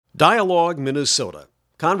Dialogue Minnesota.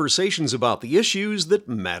 Conversations about the issues that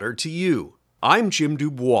matter to you. I'm Jim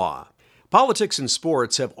Dubois. Politics and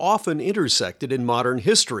sports have often intersected in modern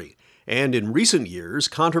history, and in recent years,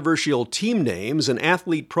 controversial team names and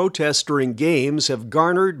athlete protests during games have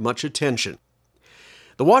garnered much attention.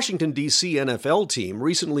 The Washington, D.C. NFL team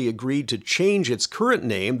recently agreed to change its current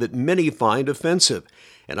name that many find offensive,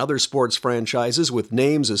 and other sports franchises with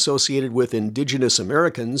names associated with Indigenous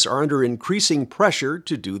Americans are under increasing pressure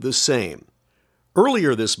to do the same.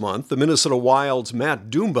 Earlier this month, the Minnesota Wild's Matt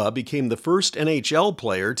Dumba became the first NHL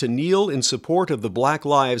player to kneel in support of the Black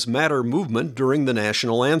Lives Matter movement during the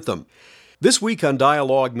national anthem. This week on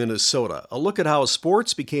Dialogue Minnesota, a look at how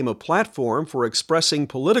sports became a platform for expressing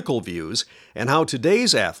political views and how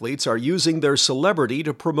today's athletes are using their celebrity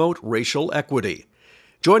to promote racial equity.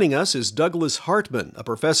 Joining us is Douglas Hartman, a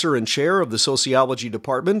professor and chair of the Sociology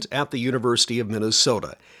Department at the University of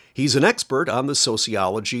Minnesota. He's an expert on the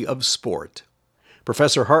sociology of sport.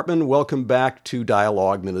 Professor Hartman, welcome back to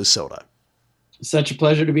Dialogue Minnesota. Such a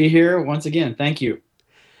pleasure to be here once again. Thank you.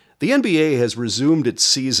 The NBA has resumed its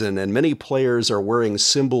season, and many players are wearing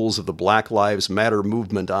symbols of the Black Lives Matter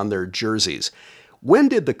movement on their jerseys. When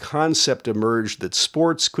did the concept emerge that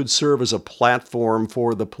sports could serve as a platform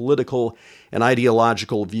for the political and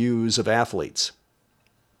ideological views of athletes?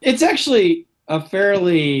 It's actually a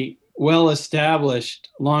fairly well-established,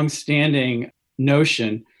 long-standing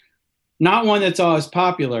notion, not one that's always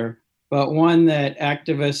popular, but one that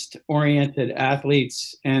activist-oriented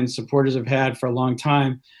athletes and supporters have had for a long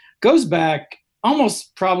time. Goes back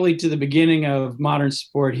almost probably to the beginning of modern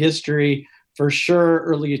sport history. For sure,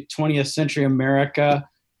 early 20th century America,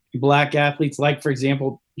 Black athletes like, for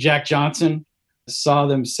example, Jack Johnson, saw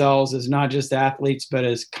themselves as not just athletes, but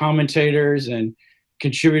as commentators and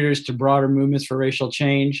contributors to broader movements for racial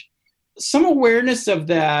change. Some awareness of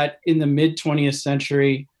that in the mid-20th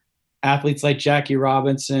century, athletes like Jackie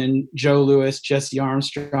Robinson, Joe Louis, Jesse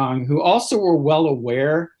Armstrong, who also were well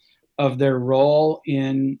aware of their role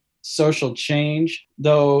in social change,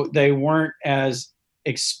 though they weren't as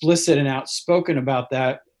explicit and outspoken about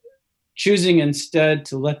that, choosing instead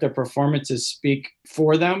to let their performances speak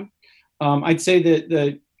for them. I'd say that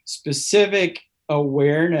the specific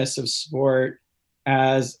awareness of sport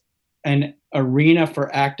as an arena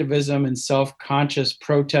for activism and self-conscious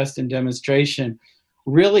protest and demonstration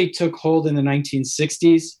really took hold in the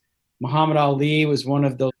 1960s. Muhammad Ali was one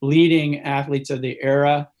of the leading athletes of the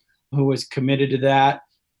era who was committed to that.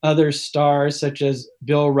 Other stars such as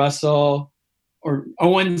Bill Russell or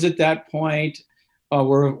Owens at that point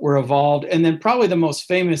were evolved. And then probably the most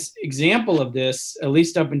famous example of this, at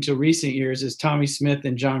least up until recent years, is Tommie Smith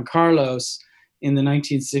and John Carlos in the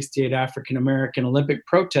 1968 African-American Olympic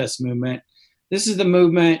protest movement. This is the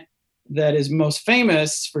movement that is most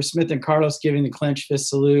famous for Smith and Carlos giving the clenched fist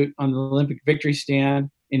salute on the Olympic victory stand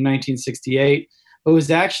in 1968, but was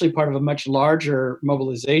actually part of a much larger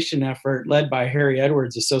mobilization effort led by Harry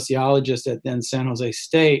Edwards, a sociologist at then San Jose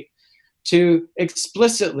State, to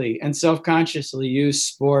explicitly and self-consciously use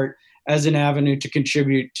sport as an avenue to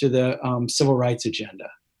contribute to the civil rights agenda.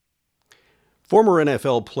 Former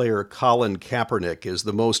NFL player Colin Kaepernick is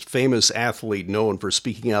the most famous athlete known for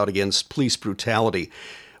speaking out against police brutality.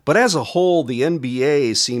 But as a whole, the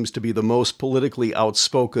NBA seems to be the most politically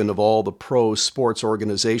outspoken of all the pro sports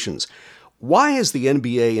organizations. Why has the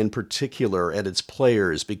NBA in particular and its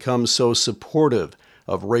players become so supportive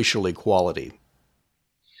of racial equality?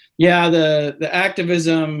 Yeah, the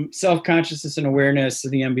activism, self-consciousness, and awareness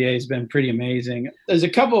of the NBA has been pretty amazing. There's a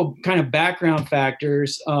couple kind of background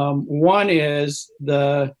factors. One is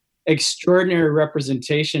the extraordinary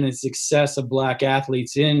representation and success of Black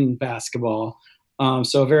athletes in basketball.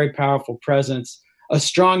 So a very powerful presence. A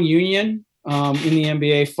strong union in the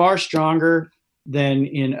NBA, far stronger than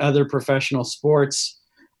in other professional sports,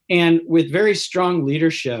 and with very strong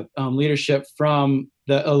leadership from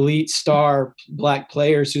the elite star Black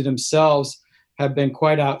players who themselves have been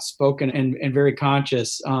quite outspoken and very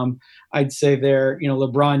conscious. I'd say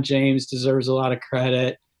LeBron James deserves a lot of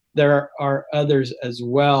credit. There are others as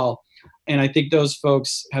well. And I think those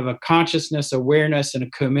folks have a consciousness, awareness, and a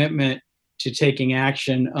commitment to taking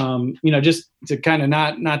action. Just to kind of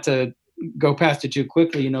not to go past it too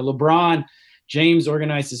quickly, LeBron James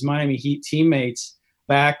organized his Miami Heat teammates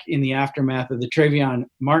back in the aftermath of the Trayvon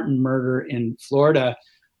Martin murder in Florida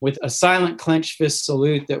with a silent clenched fist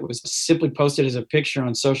salute that was simply posted as a picture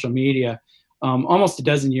on social media almost a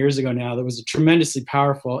dozen years ago now. That was a tremendously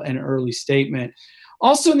powerful and early statement.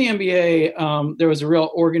 Also in the NBA, there was a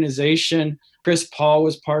real organization. Chris Paul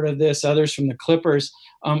was part of this, others from the Clippers,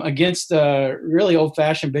 against the really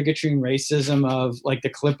old-fashioned bigotry and racism of like the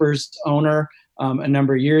Clippers owner, a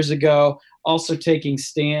number of years ago, also taking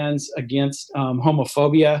stands against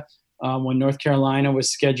homophobia. When North Carolina was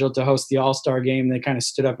scheduled to host the All-Star game, they kind of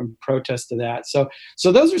stood up in protest to that. So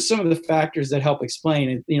those are some of the factors that help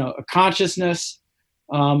explain it. A consciousness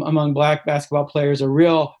among Black basketball players, a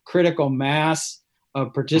real critical mass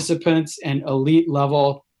of participants and elite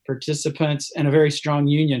level participants, and a very strong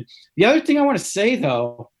union. The other thing I want to say,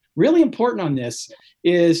 though, really important on this,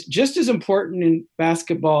 is just as important in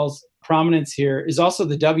basketball's prominence here is also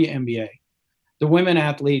the WNBA. The women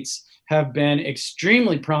athletes have been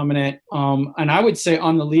extremely prominent, and I would say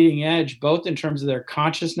on the leading edge, both in terms of their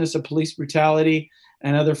consciousness of police brutality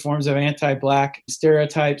and other forms of anti-Black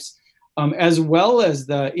stereotypes, as well as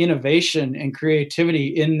the innovation and creativity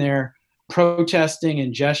in their protesting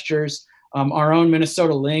and gestures. Our own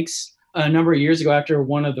Minnesota Lynx, a number of years ago, after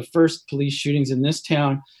one of the first police shootings in this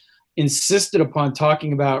town, insisted upon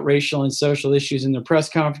talking about racial and social issues in their press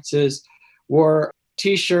conferences, wore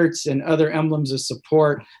T-shirts and other emblems of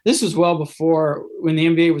support. This was well before, when the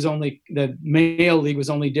the male league was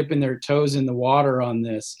only dipping their toes in the water on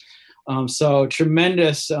this. So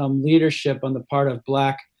tremendous leadership on the part of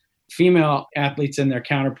Black female athletes and their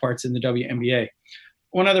counterparts in the WNBA.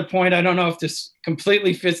 One other point, I don't know if this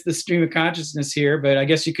completely fits the stream of consciousness here, but I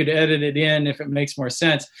guess you could edit it in if it makes more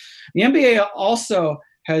sense. The NBA also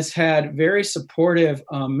has had very supportive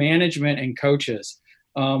management and coaches.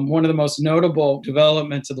 One of the most notable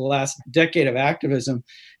developments of the last decade of activism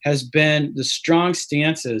has been the strong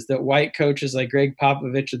stances that white coaches like Greg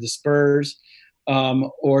Popovich of the Spurs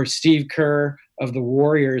or Steve Kerr of the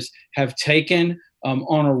Warriors have taken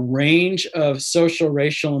on a range of social,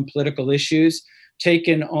 racial, and political issues,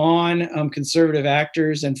 taken on conservative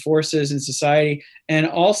actors and forces in society, and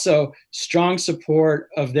also strong support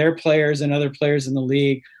of their players and other players in the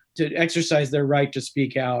league to exercise their right to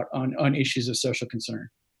speak out on issues of social concern.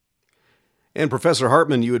 And Professor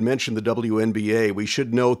Hartman, you had mentioned the WNBA. We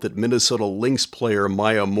should note that Minnesota Lynx player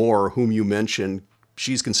Maya Moore, whom you mentioned,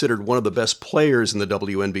 she's considered one of the best players in the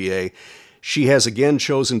WNBA. She has again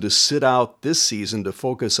chosen to sit out this season to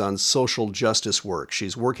focus on social justice work.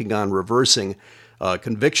 She's working on reversing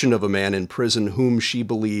conviction of a man in prison whom she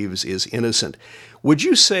believes is innocent. Would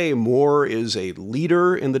you say Moore is a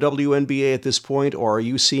leader in the WNBA at this point, or are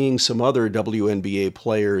you seeing some other WNBA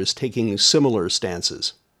players taking similar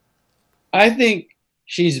stances? I think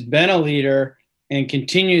she's been a leader and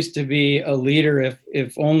continues to be a leader,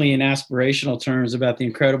 if only in aspirational terms, about the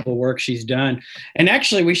incredible work she's done. And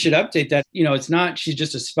actually, we should update that. It's not she's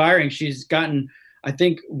just aspiring. She's gotten, I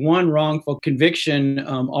think, one wrongful conviction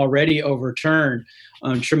already overturned.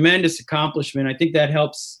 Tremendous accomplishment. I think that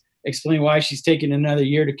helps explain why she's taken another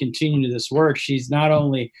year to continue this work. She's not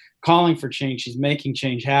only calling for change, she's making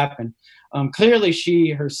change happen. Clearly, she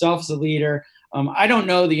herself is a leader. I don't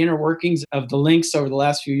know the inner workings of the Lynx over the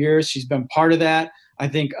last few years. She's been part of that. I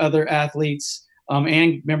think other athletes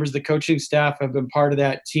and members of the coaching staff have been part of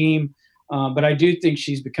that team. But I do think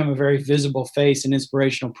she's become a very visible face and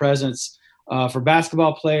inspirational presence for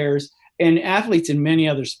basketball players and athletes in many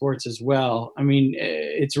other sports as well. I mean,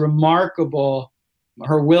 it's remarkable,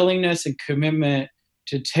 her willingness and commitment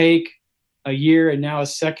to take a year and now a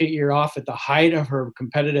second year off at the height of her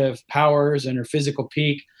competitive powers and her physical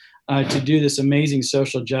peak to do this amazing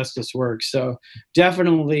social justice work. So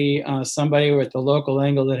definitely somebody with a local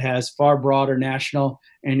angle that has far broader national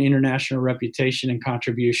and international reputation and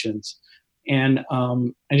contributions. And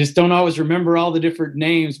I just don't always remember all the different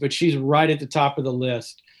names, but she's right at the top of the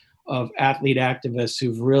list of athlete activists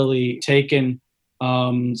who've really taken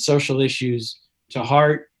social issues to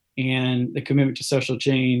heart, and the commitment to social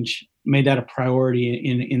change made that a priority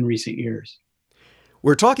in recent years.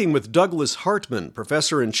 We're talking with Douglas Hartman,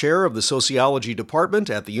 professor and chair of the Sociology Department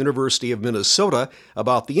at the University of Minnesota,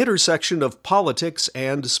 about the intersection of politics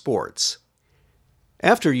and sports.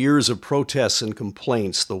 After years of protests and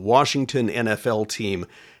complaints, the Washington NFL team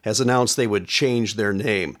has announced they would change their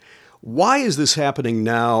name. Why is this happening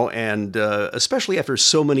now, and especially after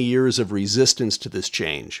so many years of resistance to this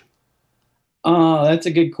change? That's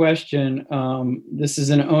a good question. This is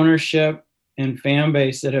an ownership and fan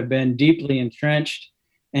base that have been deeply entrenched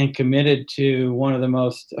and committed to one of the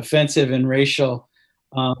most offensive and racial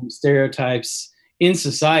stereotypes in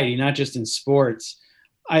society, not just in sports.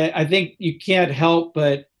 I think you can't help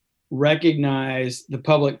but recognize the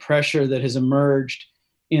public pressure that has emerged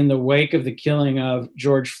in the wake of the killing of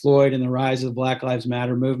George Floyd and the rise of the Black Lives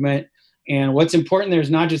Matter movement. And what's important there is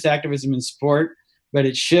not just activism in sport, but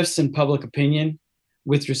it shifts in public opinion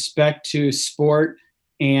with respect to sport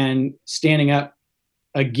and standing up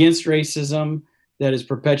against racism that is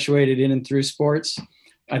perpetuated in and through sports.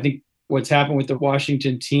 I think what's happened with the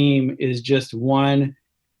Washington team is just one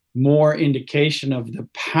more indication of the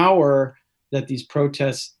power that these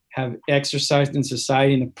protests have exercised in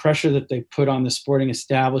society and the pressure that they put on the sporting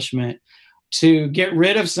establishment to get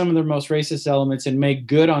rid of some of their most racist elements and make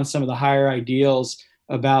good on some of the higher ideals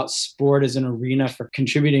about sport as an arena for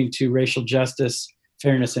contributing to racial justice,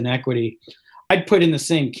 fairness, and equity. I'd put in the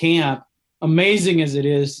same camp, amazing as it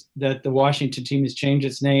is that the Washington team has changed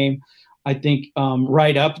its name. I think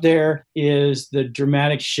right up there is the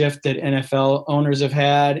dramatic shift that NFL owners have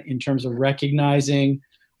had in terms of recognizing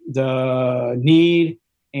the need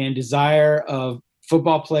and desire of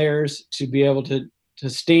football players to be able to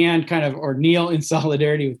stand kind of or kneel in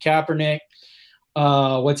solidarity with Kaepernick.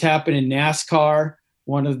 What's happened in NASCAR,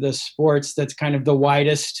 one of the sports that's kind of the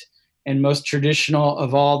widest and most traditional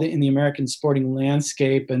of all in the American sporting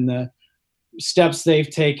landscape, and the steps they've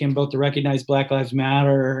taken both to recognize Black Lives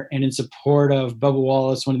Matter and in support of Bubba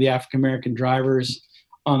Wallace, one of the African-American drivers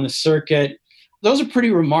on the circuit. Those are pretty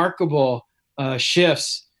remarkable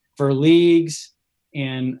shifts for leagues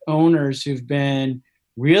and owners who've been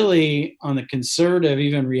really on the conservative,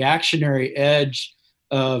 even reactionary edge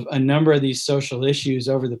of a number of these social issues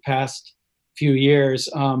over the past few years.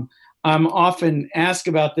 I'm often asked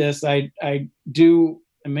about this. I do,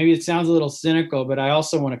 and maybe it sounds a little cynical, but I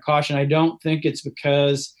also want to caution, I don't think it's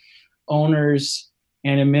because owners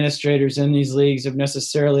and administrators in these leagues have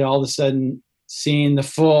necessarily all of a sudden seen the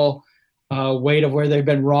full weight of where they've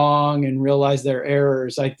been wrong and realized their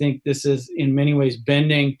errors. I think this is in many ways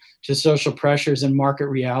bending to social pressures and market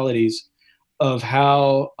realities of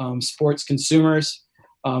how sports consumers,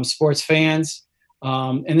 sports fans,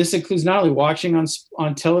 and this includes not only watching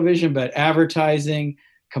on television, but advertising,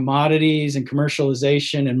 commodities and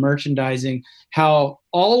commercialization and merchandising, how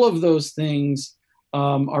all of those things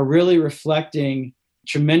are really reflecting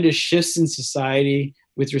tremendous shifts in society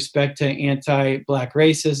with respect to anti-Black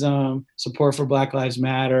racism, support for Black Lives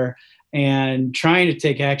Matter, and trying to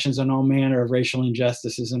take actions on all manner of racial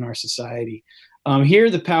injustices in our society. Here,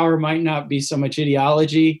 the power might not be so much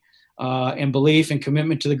ideology and belief and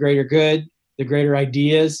commitment to the greater good, the greater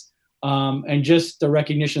ideas, and just the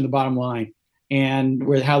recognition of the bottom line and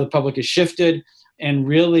with how the public has shifted, and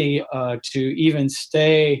really to even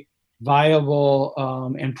stay viable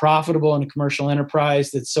and profitable in a commercial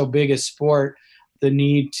enterprise that's so big as sport, the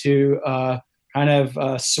need to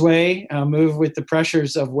move with the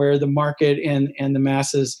pressures of where the market and the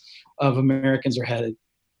masses of Americans are headed.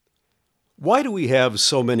 Why do we have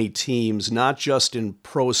so many teams, not just in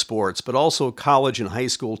pro sports, but also college and high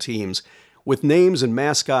school teams, with names and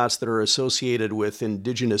mascots that are associated with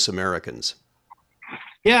Indigenous Americans?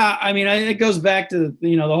 Yeah, I mean, it goes back to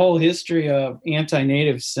the whole history of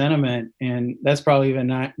anti-Native sentiment, and that's probably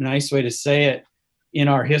even a nice way to say it in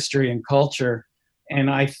our history and culture.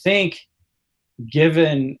 And I think,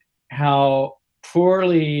 given how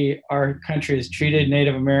poorly our country has treated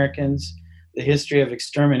Native Americans, the history of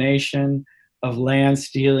extermination, of land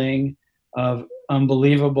stealing, of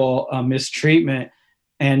unbelievable mistreatment,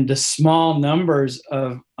 and the small numbers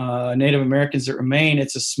of Native Americans that remain,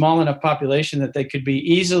 it's a small enough population that they could be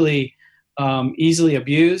easily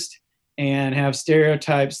abused and have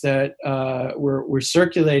stereotypes that were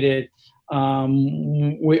circulated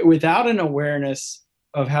without an awareness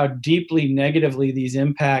of how deeply negatively these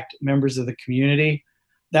impact members of the community.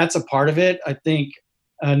 That's a part of it. I think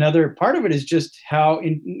another part of it is just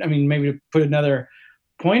maybe to put another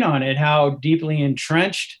point on it, how deeply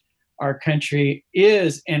entrenched our country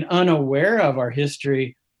is and unaware of our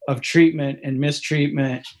history of treatment and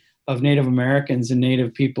mistreatment of Native Americans and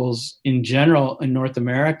Native peoples in general in North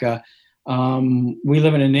America. We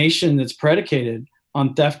live in a nation that's predicated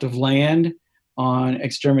on theft of land, on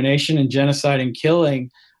extermination and genocide and killing.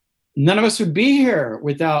 None of us would be here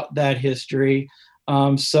without that history.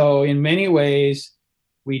 So in many ways,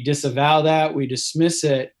 we disavow that, we dismiss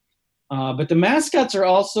it. But the mascots are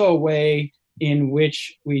also a way in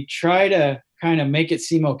which we try to kind of make it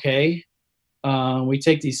seem okay. We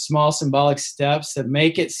take these small symbolic steps that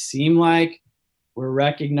make it seem like we're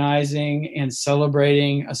recognizing and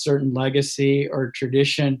celebrating a certain legacy or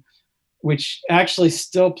tradition, which actually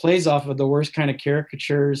still plays off of the worst kind of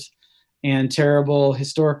caricatures and terrible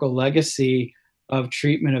historical legacy of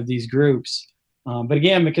treatment of these groups. But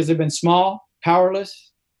again, because they've been small,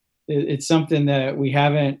 powerless, it's something that we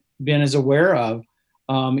haven't been as aware of,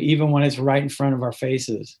 even when it's right in front of our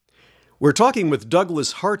faces. We're talking with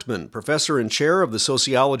Douglas Hartman, professor and chair of the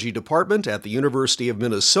Sociology Department at the University of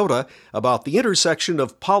Minnesota, about the intersection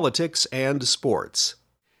of politics and sports.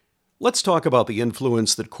 Let's talk about the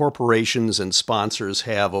influence that corporations and sponsors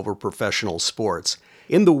have over professional sports.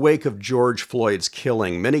 In the wake of George Floyd's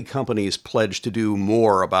killing, many companies pledged to do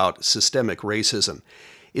more about systemic racism.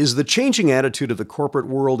 Is the changing attitude of the corporate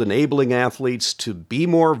world enabling athletes to be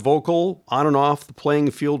more vocal on and off the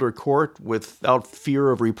playing field or court without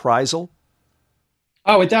fear of reprisal?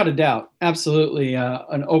 Oh, without a doubt. Absolutely.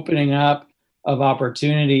 An opening up of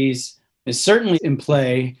opportunities is certainly in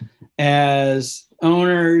play as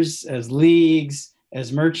owners, as leagues,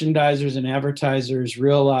 as merchandisers and advertisers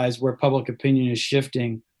realize where public opinion is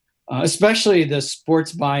shifting, especially the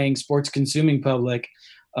sports buying, sports consuming public,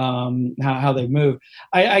 how they move.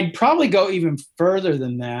 I'd probably go even further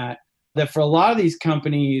than that, that for a lot of these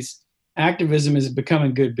companies, activism is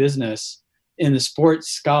becoming good business. In the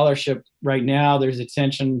sports scholarship right now, there's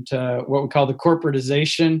attention to what we call the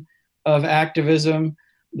corporatization of activism,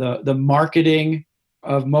 the marketing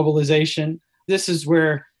of mobilization. This is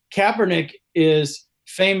where Kaepernick is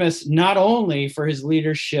famous not only for his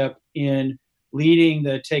leadership in leading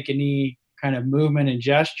the take a knee kind of movement and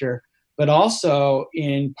gesture, but also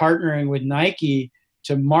in partnering with Nike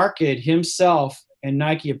to market himself and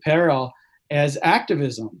Nike apparel as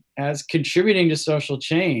activism, as contributing to social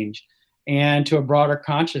change and to a broader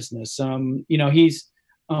consciousness. He's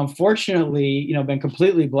unfortunately, been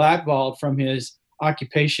completely blackballed from his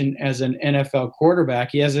occupation as an NFL quarterback.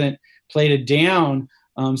 He hasn't played it down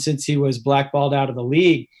since he was blackballed out of the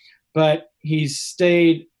league, but he's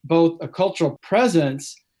stayed both a cultural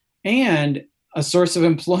presence and a source of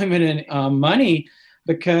employment and money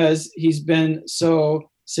because he's been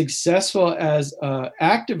so successful as an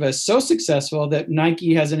activist, so successful that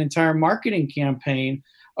Nike has an entire marketing campaign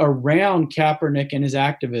around Kaepernick and his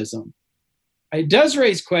activism. It does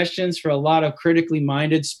raise questions for a lot of critically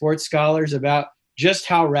minded sports scholars about just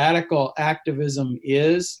how radical activism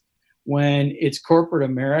is when it's corporate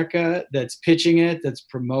America that's pitching it, that's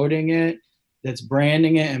promoting it, that's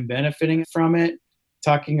branding it and benefiting from it,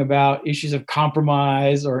 talking about issues of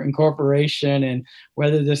compromise or incorporation and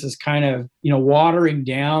whether this is kind of, watering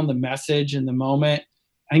down the message in the moment.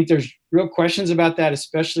 I think there's real questions about that,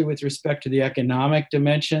 especially with respect to the economic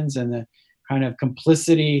dimensions and the kind of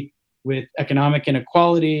complicity with economic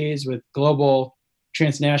inequalities, with global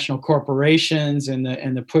transnational corporations and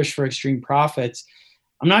the push for extreme profits.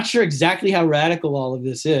 I'm not sure exactly how radical all of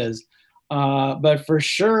this is, but for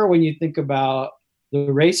sure, when you think about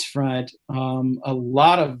the race front, a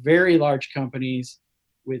lot of very large companies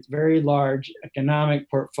with very large economic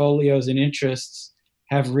portfolios and interests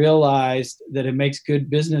have realized that it makes good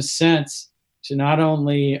business sense to not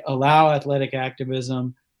only allow athletic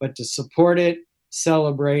activism, but to support it,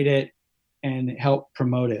 celebrate it, and help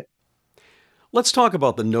promote it. Let's talk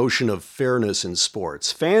about the notion of fairness in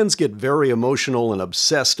sports. Fans get very emotional and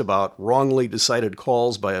obsessed about wrongly decided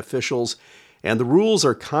calls by officials, and the rules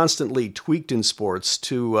are constantly tweaked in sports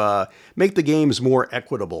to make the games more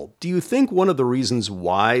equitable. Do you think one of the reasons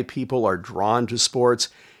why people are drawn to sports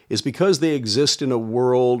is because they exist in a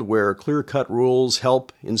world where clear-cut rules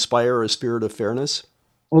help inspire a spirit of fairness?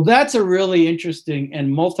 Well, that's a really interesting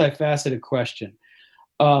and multifaceted question.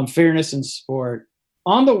 Fairness in sport.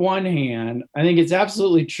 On the one hand, I think it's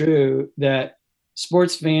absolutely true that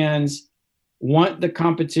sports fans want the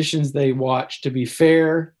competitions they watch to be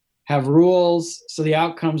fair, have rules, so the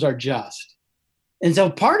outcomes are just. And so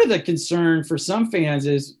part of the concern for some fans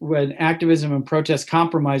is when activism and protest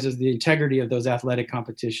compromises the integrity of those athletic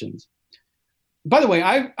competitions. By the way,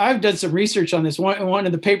 I've done some research on this. One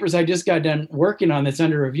of the papers I just got done working on that's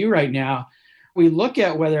under review right now, we look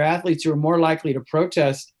at whether athletes who are more likely to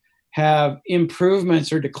protest have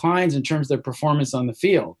improvements or declines in terms of their performance on the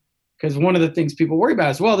field. Because one of the things people worry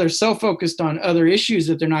about is, well, they're so focused on other issues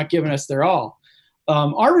that they're not giving us their all.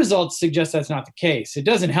 Our results suggest that's not the case. It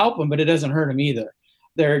doesn't help them, but it doesn't hurt them either.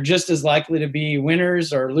 They're just as likely to be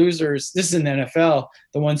winners or losers. This is in the NFL,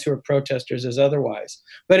 the ones who are protesters as otherwise.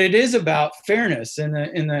 But it is about fairness and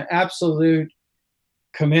the absolute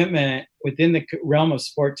commitment within the realm of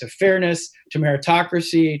sport to fairness, to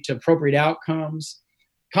meritocracy, to appropriate outcomes.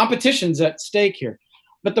 Competition's at stake here.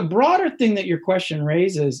 But the broader thing that your question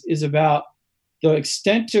raises is about the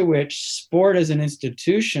extent to which sport as an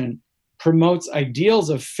institution promotes ideals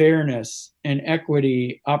of fairness and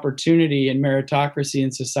equity, opportunity, and meritocracy in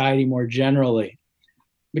society more generally.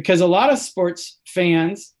 Because a lot of sports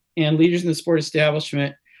fans and leaders in the sport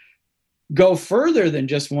establishment go further than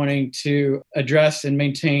just wanting to address and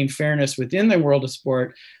maintain fairness within the world of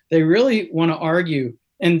sport. They really want to argue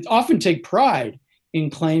and often take pride in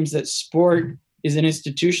claims that sport is an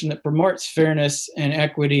institution that promotes fairness and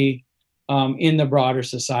equity in the broader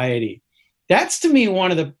society. That's, to me, one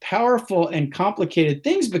of the powerful and complicated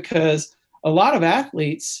things, because a lot of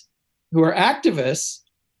athletes who are activists,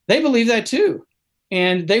 they believe that too.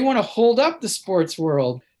 And they want to hold up the sports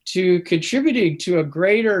world to contributing to a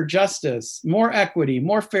greater justice, more equity,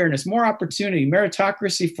 more fairness, more opportunity,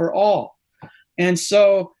 meritocracy for all. And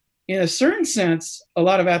so, in a certain sense, a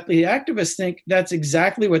lot of athlete activists think that's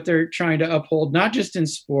exactly what they're trying to uphold, not just in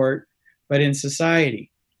sport, but in society.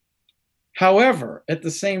 However, at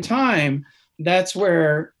the same time, that's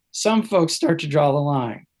where some folks start to draw the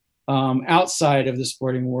line outside of the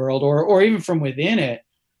sporting world or even from within it,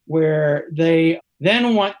 where they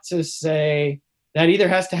then want to say that either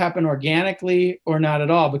has to happen organically or not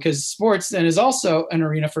at all, because sports then is also an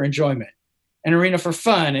arena for enjoyment, an arena for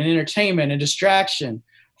fun and entertainment and distraction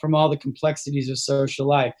from all the complexities of social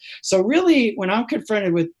life. So really, when I'm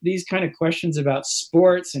confronted with these kind of questions about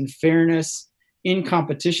sports and fairness in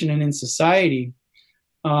competition and in society,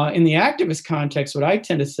 in the activist context, what I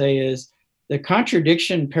tend to say is the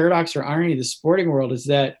contradiction, paradox, or irony of the sporting world is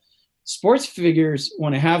that sports figures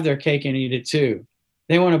want to have their cake and eat it too.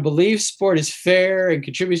 They want to believe sport is fair and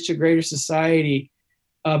contributes to a greater society,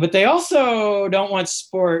 but they also don't want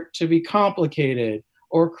sport to be complicated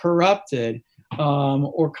or corrupted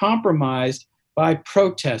or compromised by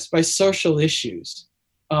protests, by social issues.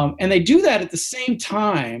 And they do that at the same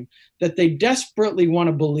time that they desperately want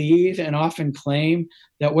to believe and often claim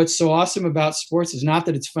that what's so awesome about sports is not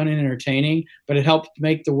that it's fun and entertaining, but it helps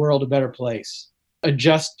make the world a better place, a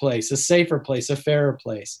just place, a safer place, a fairer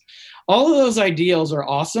place. All of those ideals are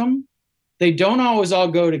awesome. They don't always all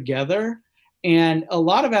go together. And a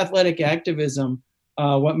lot of athletic activism,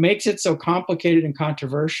 what makes it so complicated and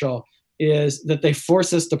controversial is that they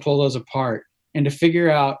force us to pull those apart and to figure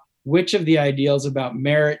out which of the ideals about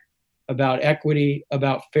merit, about equity,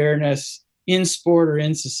 about fairness in sport or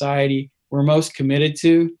in society we're most committed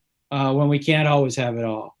to when we can't always have it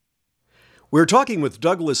all. We're talking with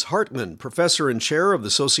Douglas Hartman, professor and chair of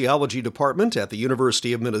the Sociology Department at the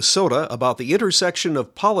University of Minnesota, about the intersection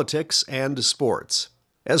of politics and sports.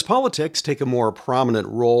 As politics take a more prominent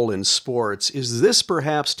role in sports, is this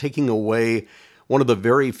perhaps taking away one of the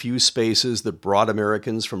very few spaces that brought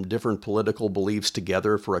Americans from different political beliefs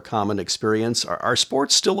together for a common experience? Are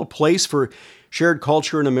sports still a place for shared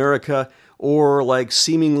culture in America, or like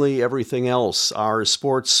seemingly everything else, are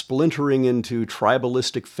sports splintering into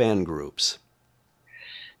tribalistic fan groups?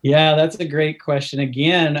 Yeah, that's a great question.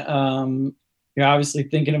 Again, you're obviously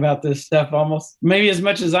thinking about this stuff almost maybe as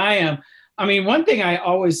much as I am. I mean, one thing I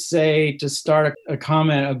always say to start a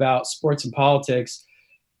comment about sports and politics,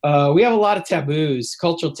 we have a lot of taboos,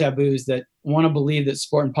 cultural taboos, that want to believe that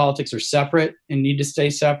sport and politics are separate and need to stay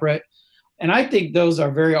separate. And I think those are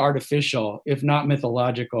very artificial, if not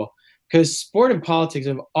mythological, because sport and politics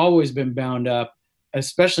have always been bound up,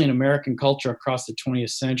 especially in American culture across the 20th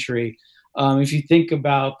century. If you think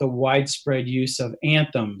about the widespread use of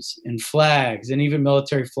anthems and flags and even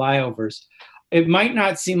military flyovers, it might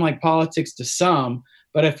not seem like politics to some,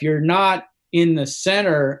 but if you're not in the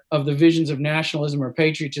center of the visions of nationalism or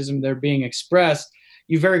patriotism that are being expressed,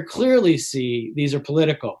 you very clearly see these are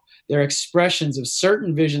political. They're expressions of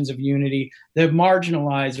certain visions of unity that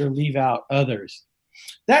marginalize or leave out others.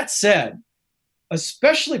 That said,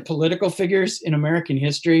 especially political figures in American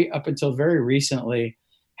history up until very recently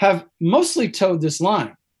have mostly towed this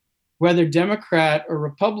line, whether Democrat or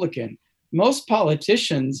Republican. Most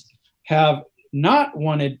politicians have not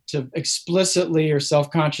wanted to explicitly or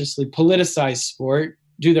self-consciously politicize sport,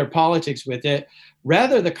 do their politics with it.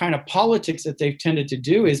 Rather, the kind of politics that they've tended to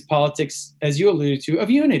do is politics, as you alluded to, of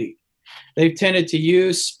unity. They've tended to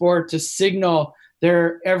use sport to signal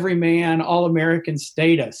their everyman, all-American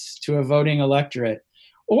status to a voting electorate.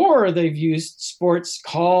 Or they've used sports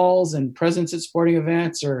calls and presence at sporting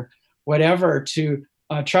events or whatever to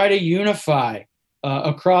try to unify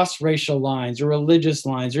across racial lines or religious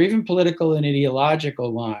lines or even political and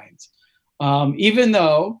ideological lines. Even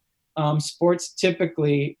though sports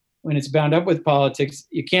typically, when it's bound up with politics,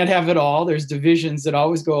 you can't have it all. There's divisions that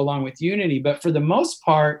always go along with unity. But for the most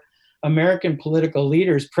part, American political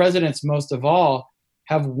leaders, presidents most of all,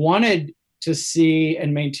 have wanted to see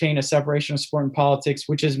and maintain a separation of sport and politics,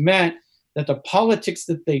 which has meant that the politics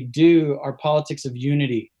that they do are politics of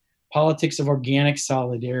unity, politics of organic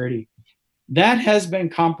solidarity. That has been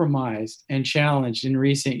compromised and challenged in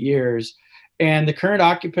recent years. And the current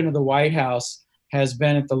occupant of the White House has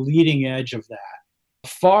been at the leading edge of that.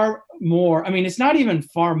 Far more, I mean, it's not even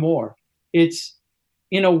far more. It's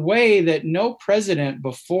in a way that no president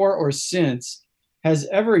before or since has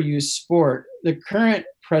ever used sport. The current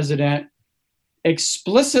president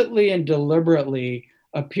explicitly and deliberately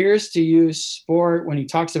appears to use sport when he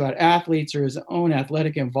talks about athletes or his own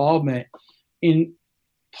athletic involvement in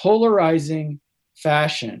polarizing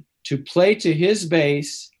fashion to play to his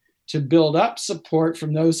base, to build up support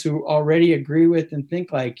from those who already agree with and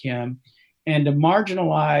think like him, and to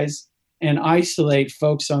marginalize and isolate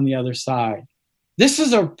folks on the other side. This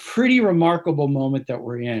is a pretty remarkable moment that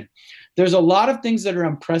we're in. There's a lot of things that are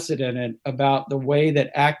unprecedented about the way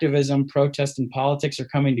that activism, protest, and politics are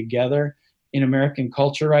coming together in American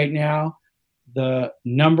culture right now. The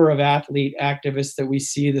number of athlete activists that we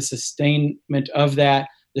see, the sustainment of that,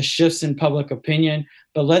 the shifts in public opinion.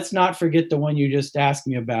 But let's not forget the one you just asked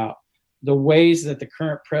me about, the ways that the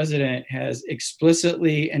current president has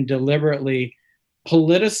explicitly and deliberately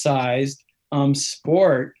politicized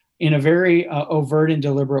sport in a very overt and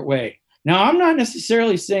deliberate way. Now, I'm not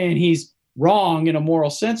necessarily saying he's wrong in a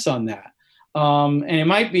moral sense on that. And it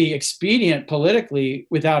might be expedient politically,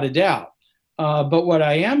 without a doubt. But what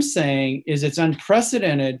I am saying is it's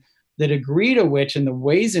unprecedented the degree to which and the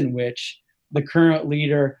ways in which the current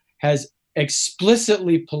leader has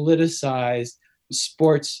explicitly politicized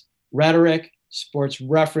sports rhetoric, sports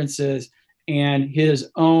references, and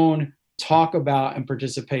his own talk about and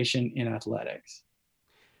participation in athletics.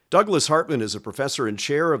 Douglas Hartman is a professor and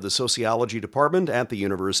chair of the sociology department at the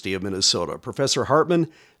University of Minnesota. Professor Hartman,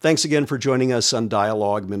 thanks again for joining us on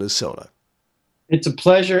Dialogue Minnesota. It's a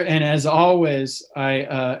pleasure, and as always,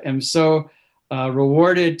 I am so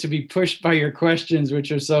rewarded to be pushed by your questions,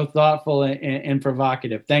 which are so thoughtful and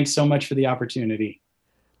provocative. Thanks so much for the opportunity.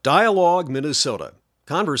 Dialogue Minnesota.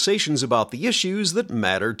 Conversations about the issues that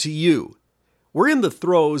matter to you. We're in the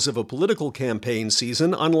throes of a political campaign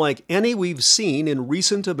season unlike any we've seen in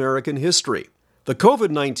recent American history. The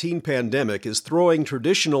COVID-19 pandemic is throwing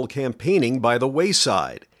traditional campaigning by the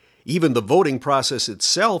wayside. Even the voting process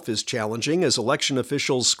itself is challenging as election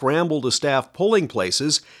officials scramble to staff polling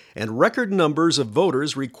places and record numbers of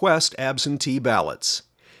voters request absentee ballots.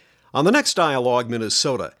 On the next Dialogue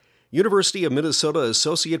Minnesota, University of Minnesota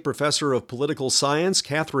Associate Professor of Political Science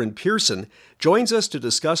Catherine Pearson joins us to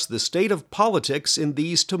discuss the state of politics in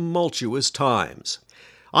these tumultuous times.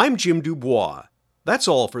 I'm Jim Dubois. That's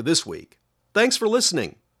all for this week. Thanks for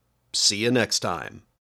listening. See you next time.